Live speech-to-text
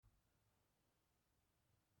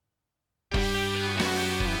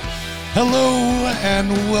Hello and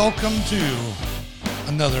welcome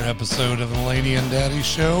to another episode of the Laney and Daddy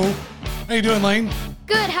Show. How you doing, Lane?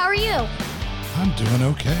 Good, how are you? I'm doing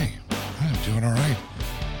okay. I'm doing all right.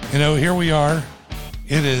 You know, here we are.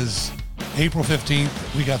 It is April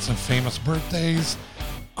 15th. We got some famous birthdays.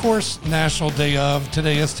 Of course, National Day of.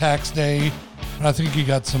 Today is Tax Day. But I think you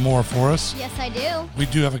got some more for us. Yes, I do. We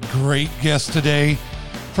do have a great guest today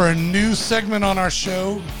for a new segment on our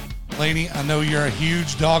show. Laney, I know you're a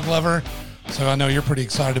huge dog lover, so I know you're pretty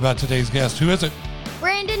excited about today's guest. Who is it?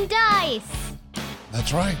 Brandon Dyce.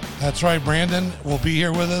 That's right. That's right. Brandon will be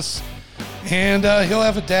here with us, and he'll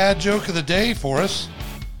have a dad joke of the day for us,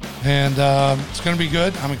 and it's going to be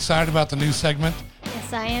good. I'm excited about the new segment.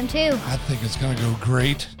 Yes, I am too. I think it's going to go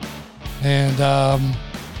great, and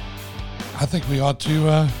I think we ought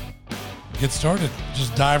to get started.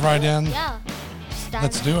 Just dive right in. Yeah.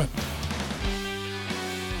 Let's do it.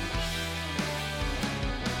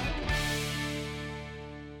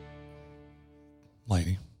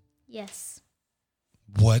 Lady, Yes.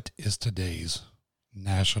 what is today's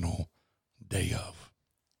National Day of?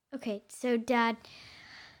 Okay, so Dad,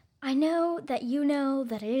 I know that you know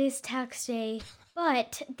that it is tax day,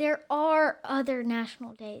 but there are other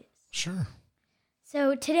national days. Sure.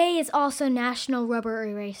 So today is also National Rubber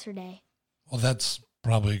Eraser Day. Well, that's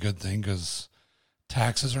probably a good thing because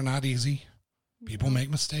taxes are not easy. People make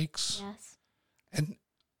mistakes. Yes. And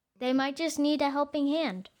They might just need a helping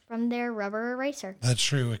hand from their rubber eraser. that's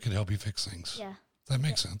true. It could help you fix things. Yeah. That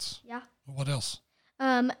makes sense. Yeah. What else?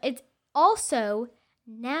 It's also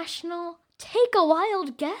National Take a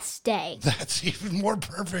Wild Guess Day. That's even more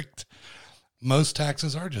perfect. Most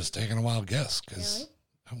taxes are just taking a wild guess because,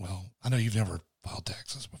 well, I know you've never filed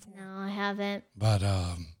taxes before. No, I haven't. But,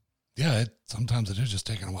 yeah, sometimes it is just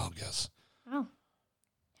taking a wild guess. Oh.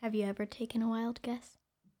 Have you ever taken a wild guess?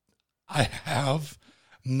 I have,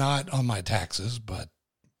 not on my taxes, but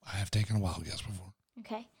I have taken a wild guess before.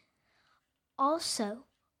 Okay. Also,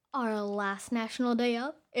 our last national day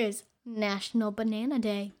up is National Banana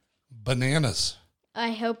Day. Bananas.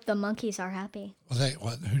 I hope the monkeys are happy.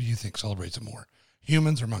 Well, who do you think celebrates it more,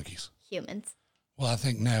 humans or monkeys? Humans. Well, I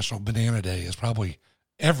think National Banana Day is probably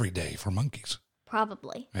every day for monkeys.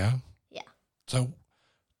 Probably. Yeah? Yeah. So,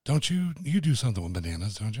 don't you do something with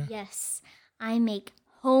bananas, don't you? Yes. I make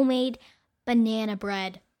homemade banana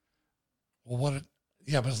bread. Well,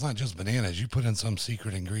 yeah, but it's not just bananas. You put in some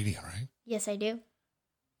secret ingredient, right? Yes, I do.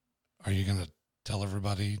 Are you going to tell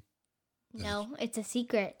everybody? No, it's a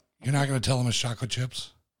secret. You're not going to tell them it's chocolate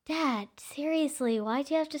chips? Dad, seriously, why'd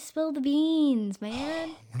you have to spill the beans,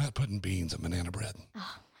 man? We're not putting beans in banana bread.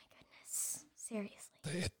 Oh, my goodness.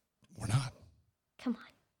 Seriously. We're not. Come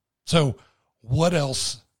on. So, what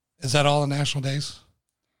else? Is that all the national days?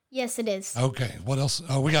 Yes, it is. Okay. What else?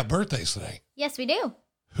 Oh, we got birthdays today. Yes, we do.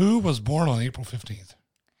 Who was born on April 15th?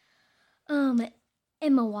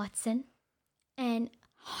 Emma Watson and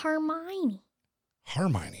Hermione.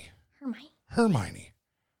 Hermione. Hermione. Hermione.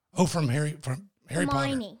 Oh, from Harry Potter.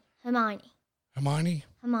 Hermione. Hermione? Hermione.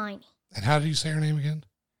 And how do you say her name again?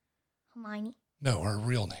 Hermione. No, her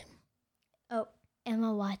real name. Oh,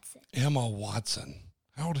 Emma Watson. Emma Watson.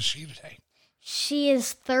 How old is she today? She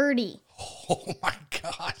is 30. Oh my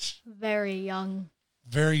gosh. Very young.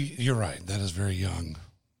 You're right. That is very young.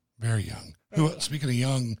 Very young. Speaking of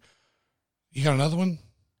young, you got another one?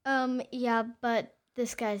 Yeah, but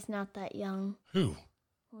this guy's not that young. Who?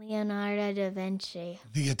 Leonardo da Vinci.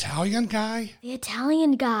 The Italian guy? The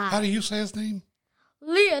Italian guy. How do you say his name?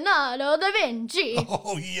 Leonardo da Vinci.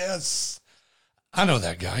 Oh, yes. I know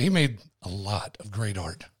that guy. He made a lot of great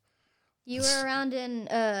art. You were around in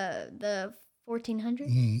the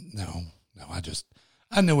 1400s? No.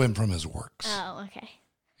 I know him from his works. Oh, okay.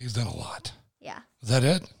 He's done a lot. Yeah. Is that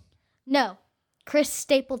it? No. Chris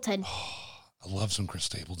Stapleton. I love some Chris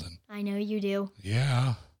Stapleton. I know you do.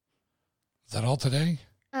 Yeah. Is that all today?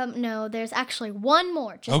 No, there's actually one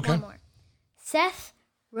more. Just one more. Seth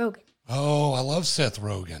Rogen. Oh, I love Seth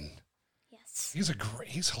Rogen. Yes.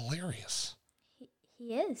 He's hilarious.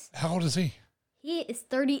 He is. How old is he? He is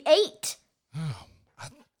 38. Oh, I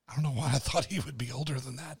don't know why I thought he would be older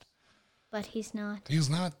than that. But he's not. He's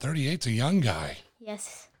not. 38's a young guy.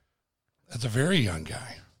 Yes. That's a very young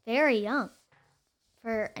guy. Very young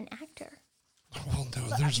for an actor. Well,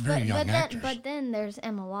 no, there's very young actors. But then there's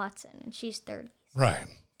Emma Watson, and she's 30. Right.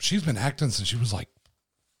 She's been acting since she was like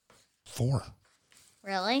 4.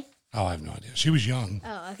 Really? Oh, I have no idea. She was young.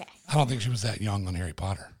 Oh, okay. I don't think she was that young on Harry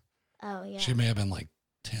Potter. Oh, yeah. She may have been like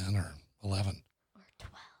 10 or 11. Or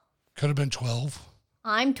 12. Could have been 12.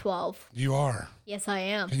 I'm 12. You are. Yes, I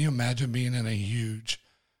am. Can you imagine being in a huge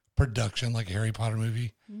production like a Harry Potter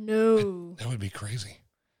movie? No. That would be crazy.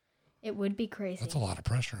 It would be crazy. That's a lot of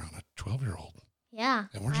pressure on a 12-year-old. Yeah.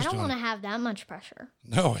 And we're I just don't want to have that much pressure.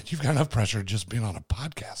 No, you've got enough pressure just being on a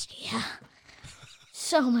podcast. Yeah.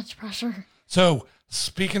 So much pressure. So,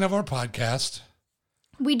 speaking of our podcast,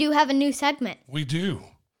 we do have a new segment. We do.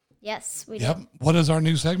 Yes, we do. Yep. What is our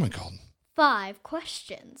new segment called? 5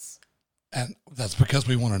 questions. And that's because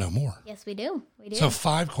we want to know more. Yes, we do. We do. So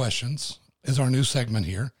 5 questions is our new segment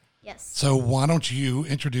here. Yes. So why don't you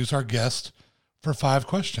introduce our guest for 5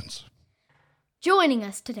 questions? Joining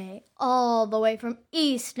us today, all the way from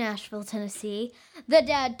East Nashville, Tennessee, the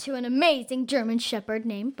dad to an amazing German Shepherd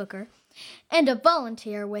named Booker, and a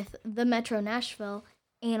volunteer with the Metro Nashville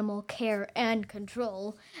Animal Care and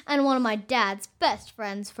Control, and one of my dad's best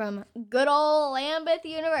friends from good old Lambeth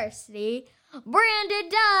University, Brandon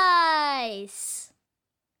Dyce.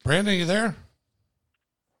 Brandon, you there?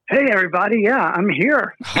 Hey, everybody. Yeah, I'm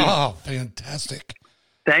here. Oh, fantastic.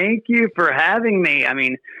 Thank you for having me. I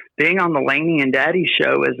mean, being on the Laney and Daddy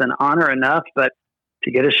Show is an honor enough, but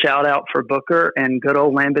to get a shout out for Booker and good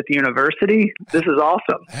old Lambeth University, this is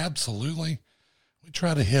awesome. Absolutely. We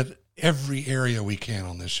try to hit every area we can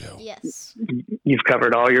on this show. Yes. You've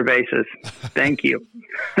covered all your bases. Thank you.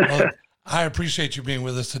 Well, I appreciate you being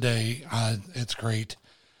with us today. It's great.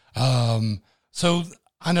 So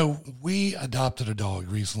I know we adopted a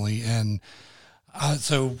dog recently, and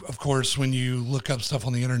so of course, when you look up stuff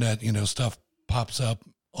on the internet, you know, stuff pops up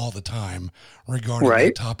all the time regarding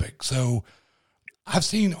that topic. So I've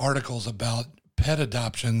seen articles about pet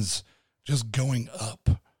adoptions just going up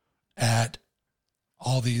at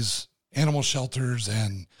all these animal shelters,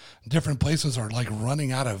 and different places are like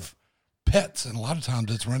running out of pets. And a lot of times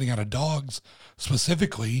it's running out of dogs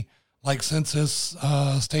specifically, like since this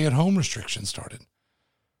stay-at-home restriction started.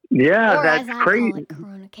 Yeah, or that's as I crazy. call it,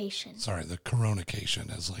 coronation. Sorry, the coronation,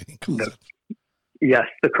 as Laney calls it. Yes,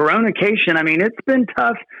 the coronation. I mean, it's been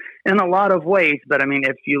tough in a lot of ways, but I mean,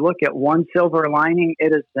 if you look at one silver lining,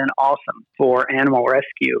 it has been awesome for animal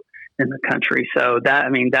rescue in the country. So that, I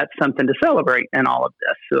mean, that's something to celebrate in all of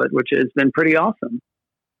this, which has been pretty awesome.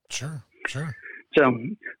 Sure. So,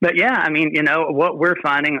 but yeah, I mean, you know, what we're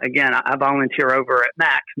finding, again, I volunteer over at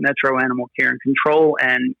MACC, Metro Animal Care and Control.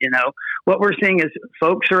 And, you know, what we're seeing is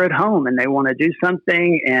folks are at home and they want to do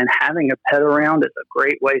something, and having a pet around is a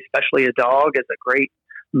great way, especially a dog is a great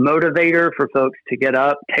motivator for folks to get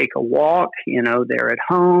up, take a walk, you know, they're at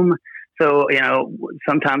home. So, you know,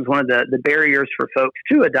 sometimes one of the barriers for folks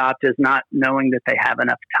to adopt is not knowing that they have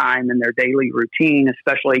enough time in their daily routine,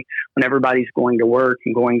 especially when everybody's going to work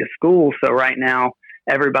and going to school. So right now,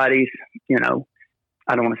 everybody's, you know,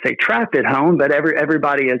 I don't want to say trapped at home, but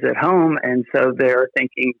everybody is at home. And so they're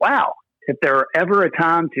thinking, wow, if there were ever a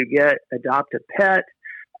time to adopt a pet,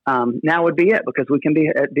 now would be it, because we can be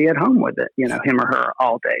at home with it, you know, him or her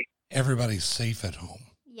all day. Everybody's safe at home.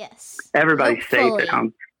 Yes. Everybody's safe at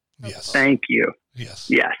home. Yes. Thank you. Yes.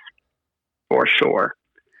 Yes, for sure.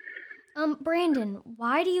 Brandon,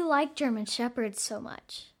 why do you like German Shepherds so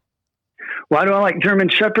much? Why do I like German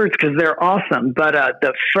Shepherds? Because they're awesome. But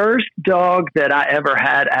the first dog that I ever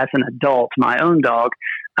had as an adult, my own dog,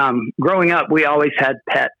 growing up, we always had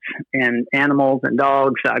pets and animals and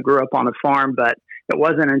dogs. I grew up on a farm, but it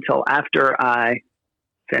wasn't until after I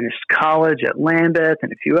finished college at Lambeth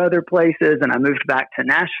and a few other places, and I moved back to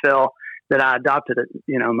Nashville, that I adopted,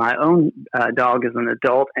 my own dog as an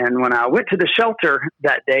adult. And when I went to the shelter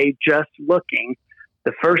that day, just looking,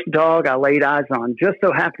 the first dog I laid eyes on just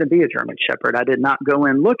so happened to be a German Shepherd. I did not go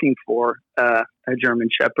in looking for a German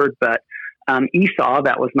Shepherd, but Esau,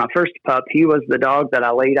 that was my first pup. He was the dog that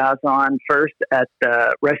I laid eyes on first at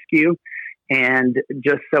the rescue. And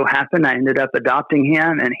just so happened I ended up adopting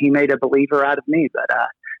him, and he made a believer out of me. But I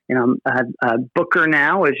have Booker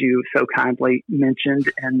now, as you so kindly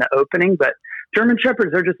mentioned in the opening. But German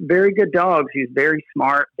Shepherds are just very good dogs. He's very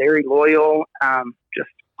smart, very loyal, just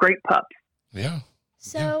great pups. Yeah.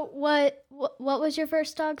 So what was your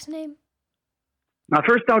first dog's name? My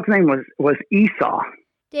first dog's name was Esau.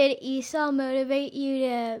 Did Esau motivate you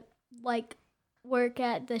to work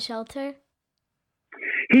at the shelter?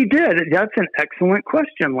 He did. That's an excellent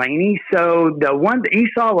question, Laney. So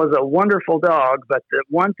Esau was a wonderful dog, but the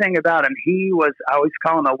one thing about him, I always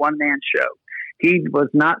call him a one-man show. He was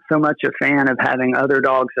not so much a fan of having other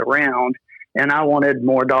dogs around, and I wanted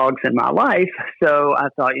more dogs in my life. So I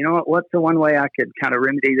thought, you know what, what's the one way I could kind of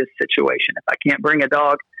remedy this situation? If I can't bring a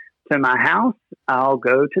dog to my house, I'll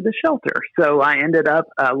go to the shelter. So I ended up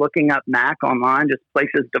looking up MACC online, just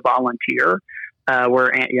places to volunteer.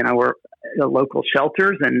 We're local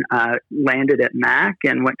shelters, and landed at MACC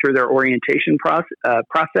and went through their orientation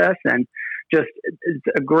process, and it's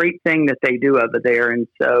a great thing that they do over there. And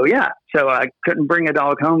so, so I couldn't bring a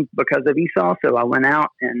dog home because of Esau. So I went out,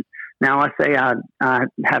 and now I say I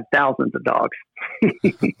have thousands of dogs.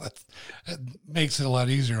 It makes it a lot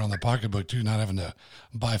easier on the pocketbook too, not having to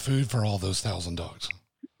buy food for all those 1,000 dogs.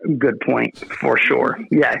 Good point, for sure.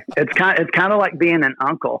 Yeah, it's kind of like being an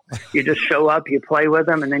uncle. You just show up, you play with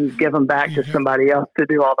them, and then you give them back to somebody else to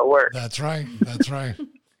do all the work. That's right. That's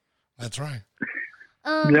right.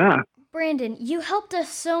 Brandon, you helped us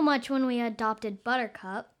so much when we adopted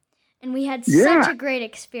Buttercup, and we had such a great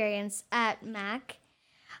experience at MACC.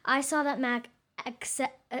 I saw that MACC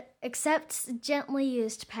accepts gently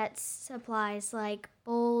used pet supplies like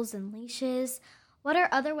bowls and leashes. What are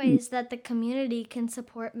other ways that the community can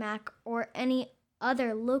support MACC or any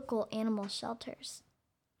other local animal shelters?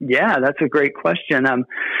 Yeah, that's a great question.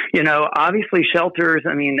 Obviously shelters,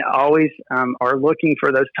 always are looking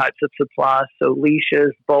for those types of supplies. So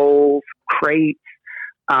leashes, bowls, crates,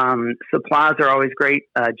 supplies are always great.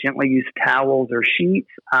 Gently used towels or sheets.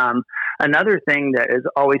 Another thing that is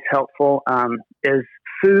always helpful is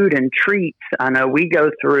food and treats. I know we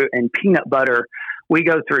go through, and peanut butter, we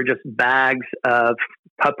go through just bags of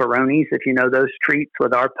pepperonis, if you know those treats,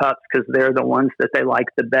 with our pups, because they're the ones that they like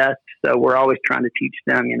the best. So we're always trying to teach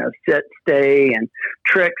them, sit, stay, and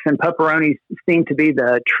tricks. And pepperonis seem to be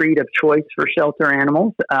the treat of choice for shelter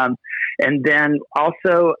animals. And then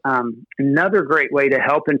also another great way to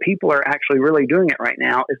help, and people are actually really doing it right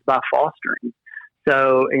now, is by fostering.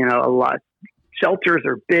 So, a lot shelters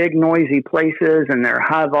are big, noisy places, and they're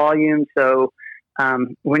high volume. So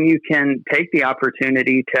when you can take the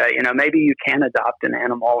opportunity to, maybe you can adopt an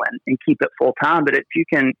animal and keep it full time, but if you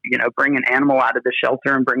can, bring an animal out of the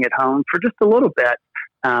shelter and bring it home for just a little bit,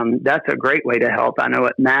 that's a great way to help. I know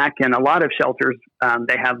at MACC and a lot of shelters,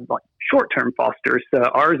 they have like short-term fosters. So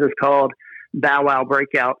ours is called Bow Wow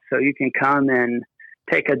Breakout. So you can come and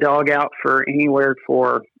take a dog out for anywhere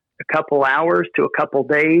for a couple hours to a couple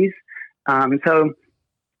days. So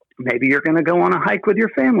maybe you're going to go on a hike with your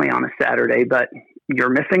family on a Saturday, but you're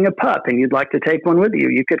missing a pup and you'd like to take one with you.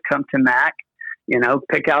 You could come to MACC,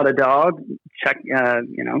 pick out a dog, check,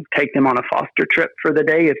 take them on a foster trip for the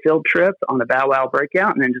day, a field trip on a Bow Wow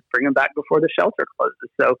Breakout, and then just bring them back before the shelter closes.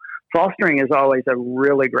 So fostering is always a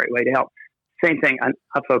really great way to help. Same thing.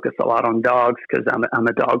 I focus a lot on dogs because I'm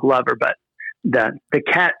a dog lover, but the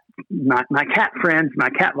cat, my cat friends, my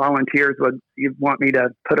cat volunteers you want me to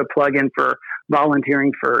put a plug in for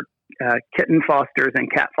volunteering for kitten fosters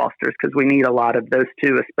and cat fosters, because we need a lot of those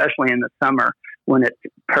too, especially in the summer when it's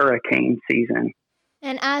hurricane season.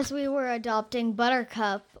 And as we were adopting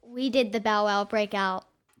Buttercup, we did the Bow Wow Breakout,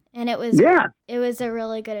 and it was a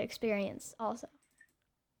really good experience also.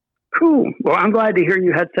 Cool. Well, I'm glad to hear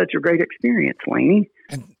you had such a great experience, Laney.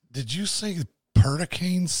 And did you say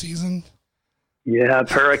hurricane season? Yeah,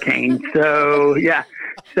 hurricane.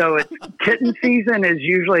 So it's kitten season is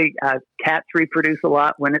usually cats reproduce a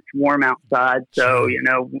lot when it's warm outside. So,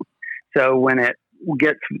 so when it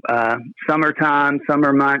gets summertime,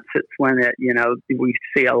 summer months, it's when we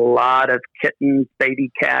see a lot of kittens, baby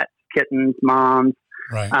cats, kittens, moms,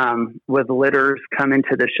 right, with litters come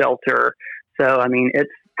into the shelter. So, it's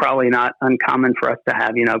probably not uncommon for us to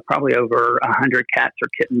have, probably over 100 cats or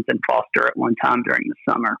kittens in foster at one time during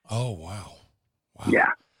the summer. Oh, wow. Yeah.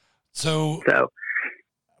 So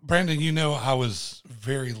Brandon, I was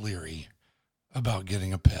very leery about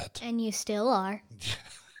getting a pet. And you still are.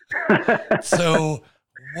 So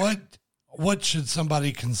what should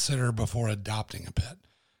somebody consider before adopting a pet?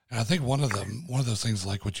 And I think one of those things,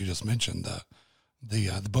 like what you just mentioned,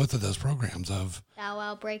 the both of those programs of Bow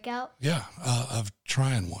Wow Breakout. Yeah. Of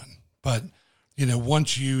trying one. But,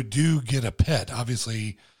 once you do get a pet,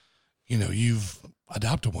 obviously, you've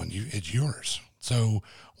adopted one, it's yours. So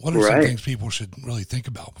what are some things people should really think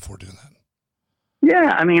about before doing that?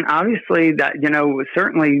 Yeah, obviously that,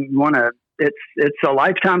 certainly it's a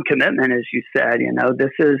lifetime commitment, as you said.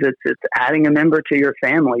 It's adding a member to your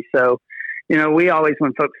family. So, we always,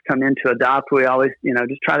 when folks come in to adopt, we always,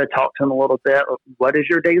 just try to talk to them a little bit. What does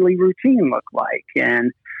your daily routine look like?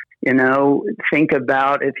 And, think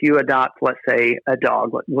about if you adopt, let's say, a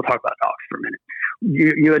dog. We'll talk about dogs for a minute.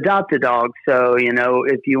 You adopt a dog. So,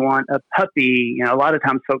 if you want a puppy, a lot of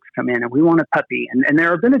times folks come in and we want a puppy, and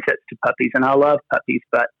there are benefits to puppies, and I love puppies,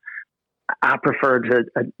 but I prefer to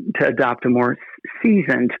adopt a more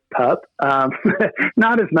seasoned pup.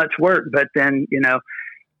 Not as much work, but then,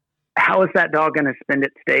 how is that dog going to spend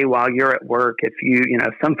its day while you're at work? If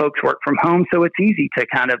some folks work from home, so it's easy to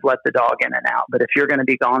kind of let the dog in and out. But if you're going to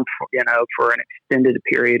be gone for an extended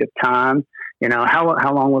period of time,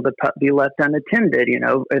 how long will the pup be left unattended?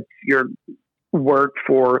 If you're work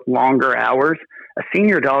for longer hours, a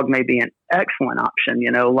senior dog may be an excellent option.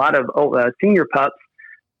 A lot of senior pups,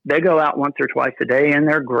 they go out once or twice a day and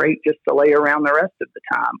they're great just to lay around the rest of the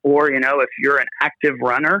time. Or, if you're an active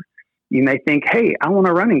runner, you may think, hey, I want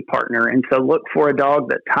a running partner. And so look for a dog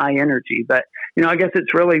that's high energy. But, I guess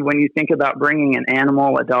it's really when you think about bringing an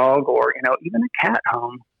animal, a dog, or, even a cat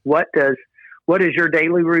home, what is your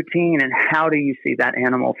daily routine and how do you see that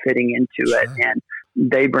animal fitting into it? And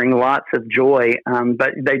they bring lots of joy,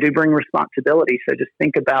 but they do bring responsibility. So just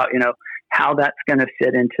think about, how that's going to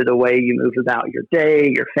fit into the way you move about your day,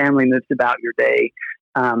 your family moves about your day.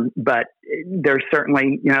 But there's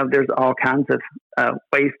certainly, there's all kinds of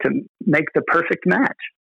ways to make the perfect match.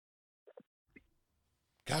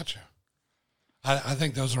 Gotcha. I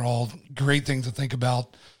think those are all great things to think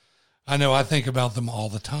about. I know I think about them all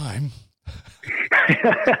the time.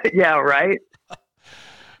 Yeah, right.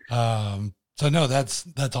 So no, that's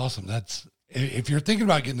awesome. If you're thinking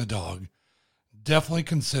about getting a dog, definitely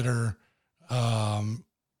consider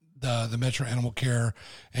the Metro Animal Care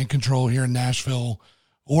and Control here in Nashville,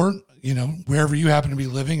 or wherever you happen to be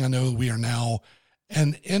living. I know we are now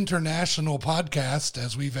an international podcast,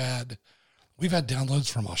 as we've had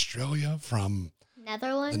downloads from Australia, from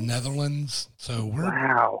Netherlands. the Netherlands. So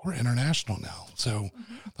we're international now. So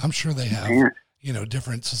I'm sure they have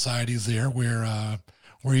different societies there where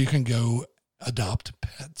you can go adopt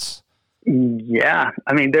pets. Yeah.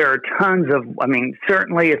 There are tons of,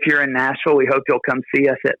 certainly if you're in Nashville, we hope you'll come see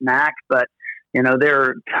us at MACC, but, there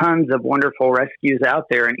are tons of wonderful rescues out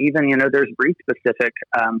there. And even, there's breed specific,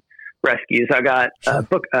 rescues. I got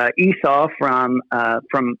Esau from a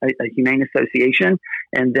humane association,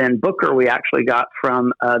 and then Booker we actually got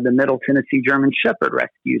from the Middle Tennessee German Shepherd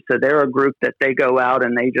Rescue. So they're a group that they go out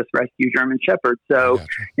and they just rescue German Shepherds. So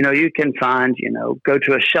you can find go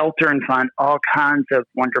to a shelter and find all kinds of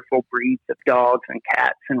wonderful breeds of dogs and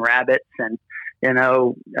cats and rabbits, and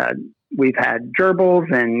we've had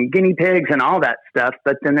gerbils and guinea pigs and all that stuff,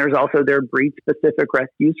 but then there's also their breed-specific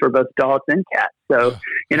rescues for both dogs and cats. So,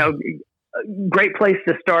 a great place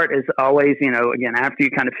to start is always, again, after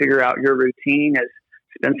you kind of figure out your routine, is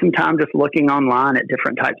spend some time just looking online at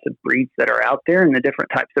different types of breeds that are out there and the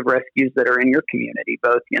different types of rescues that are in your community,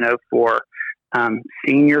 both, for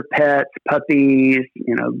senior pets, puppies,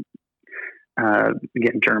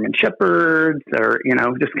 again, German Shepherds, or,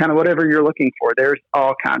 just kind of whatever you're looking for. There's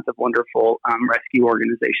all kinds of wonderful rescue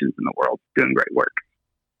organizations in the world doing great work.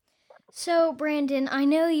 So, Brandon, I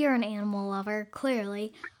know you're an animal lover,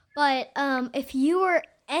 clearly, but if you were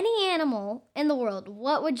any animal in the world,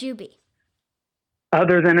 what would you be?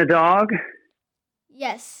 Other than a dog?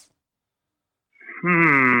 Yes.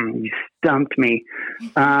 You stumped me.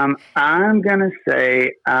 I'm going to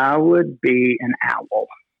say I would be an owl.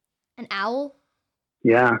 An owl?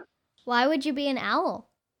 Yeah. Why would you be an owl?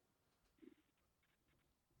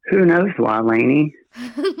 Who knows why, Laney?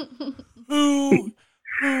 Ooh.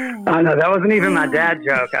 Oh, no, that wasn't even my dad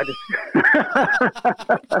joke.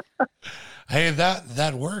 Hey,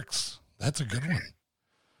 that works. That's a good one.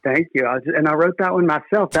 Thank you. I wrote that one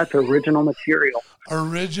myself. That's original material.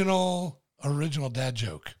 Original dad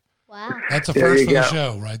joke. Wow. That's a first for the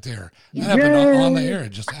show right there. That happened on the air.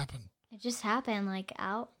 It just happened. It just happened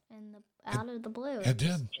out of the blue. It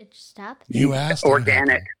did. It just happened. You asked.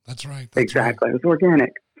 Organic. That's right. Exactly. Right. It was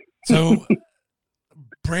organic. So,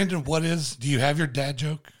 Brandon, do you have your dad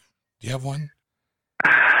joke? Do you have one?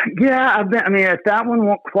 Yeah, if that one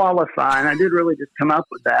won't qualify, and I did really just come up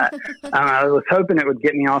with that. I was hoping it would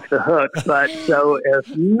get me off the hook, but so if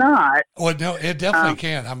not. Well, no, it definitely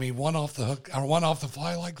can. One off the hook or one off the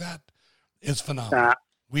fly like that is phenomenal.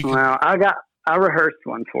 I rehearsed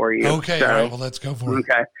one for you. Okay, so, all right, well, let's go for it.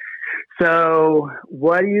 Okay. So,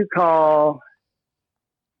 what do you call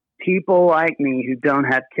people like me who don't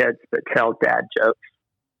have kids but tell dad jokes?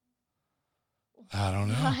 I don't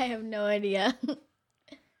know. I have no idea.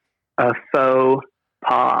 A faux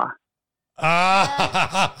pas.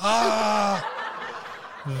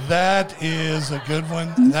 That is a good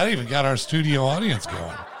one. That even got our studio audience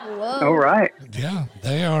going. Whoa. All right. Yeah,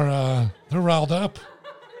 they are. They're riled up.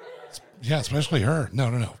 Yeah, especially her.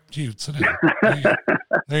 No. You sit down.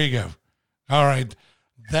 There you go. All right.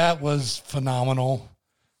 That was phenomenal.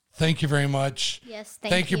 Thank you very much. Yes,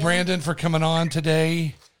 thank you, Brandon, for coming on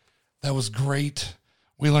today. That was great.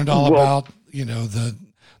 We learned all about, the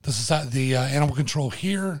society, the animal control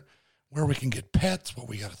here, where we can get pets, what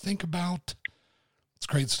we got to think about. It's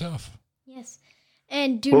great stuff. Yes.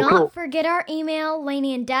 And do not forget our email,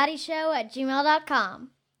 laneyanddaddyshow@gmail.com.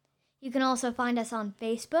 You can also find us on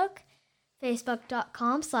Facebook,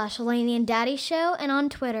 facebook.com/laneyanddaddyshow, and on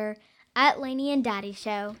Twitter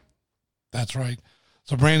 @laneyanddaddyshow. That's right.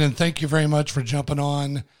 So, Brandon, thank you very much for jumping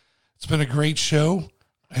on. It's been a great show,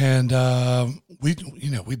 and we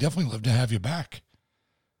definitely love to have you back.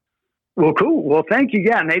 Well, cool. Well, thank you.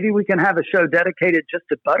 Yeah, maybe we can have a show dedicated just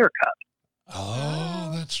to Buttercup.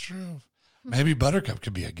 Oh, that's true. Maybe Buttercup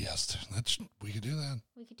could be a guest. We could do that.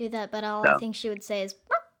 We could do that, but all I think she would say is,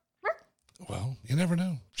 well, you never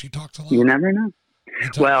know. She talks a lot. You never know.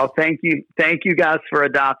 Well, thank you. Thank you guys for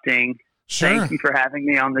adopting. Sure. Thank you for having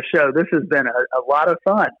me on the show. This has been a lot of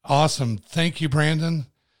fun. Awesome. Thank you, Brandon.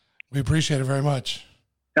 We appreciate it very much.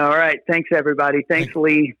 All right. Thanks, everybody. Thanks,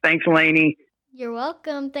 Lee. Thanks, Laney. You're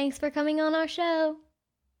welcome. Thanks for coming on our show.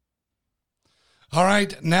 All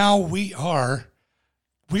right. Now we got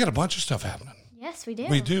a bunch of stuff happening. Yes, we do.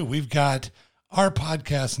 We do. We've got our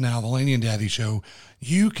podcast now, the Laney and Daddy Show.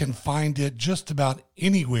 You can find it just about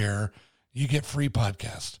anywhere you get free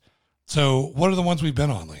podcasts. So what are the ones we've been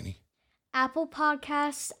on, Laney? Apple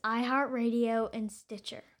Podcasts, iHeartRadio, and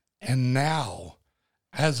Stitcher. And now,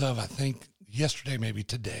 as of, I think, yesterday, maybe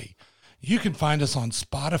today, you can find us on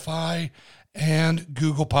Spotify and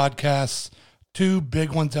Google Podcasts, two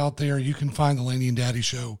big ones out there. You can find the Laney and Daddy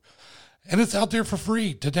Show, and it's out there for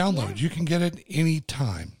free to download. Yeah. You can get it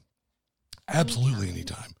anytime, absolutely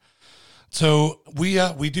anytime. So we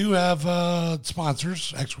do have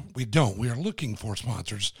sponsors. Actually, we don't. We are looking for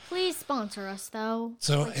sponsors. Please sponsor us, though.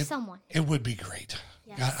 So someone. It would be great.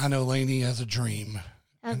 Yes. I know Laney has a dream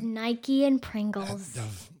of Nike and Pringles.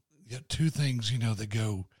 Of two things, that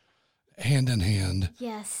go hand in hand.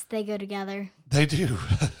 Yes, they go together. They do.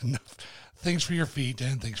 Things for your feet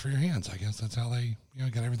and things for your hands. I guess that's how they,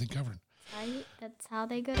 got everything covered. Right? That's how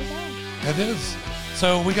they go together. It is.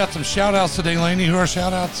 So we got some shout-outs today, Laney. Who are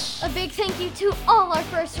shout-outs? A big thank you to all our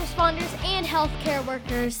first responders and healthcare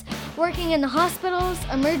workers working in the hospitals,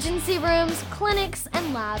 emergency rooms, clinics,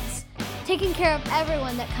 and labs, taking care of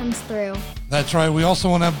everyone that comes through. That's right. We also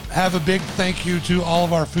want to have a big thank you to all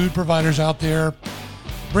of our food providers out there,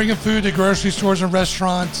 bringing food to grocery stores and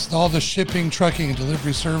restaurants, all the shipping, trucking, and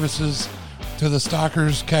delivery services, to the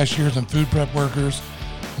stockers, cashiers, and food prep workers,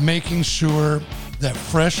 making sure that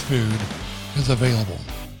fresh food is available.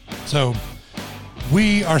 So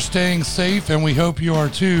we are staying safe, and we hope you are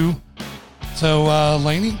too. So,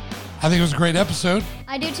 Laney, I think it was a great episode.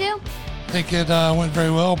 I do too. I think it went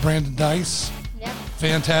very well. Brandon Dyce. Yep.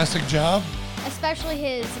 Fantastic job. Especially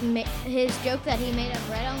his joke that he made up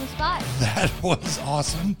right on the spot. That was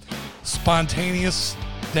awesome. Spontaneous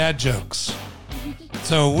dad jokes.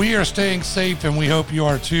 So we are staying safe, and we hope you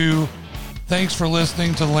are too. Thanks for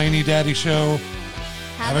listening to the Laney Daddy Show.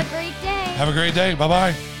 Have a great day. Have a great day.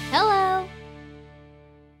 Bye-bye.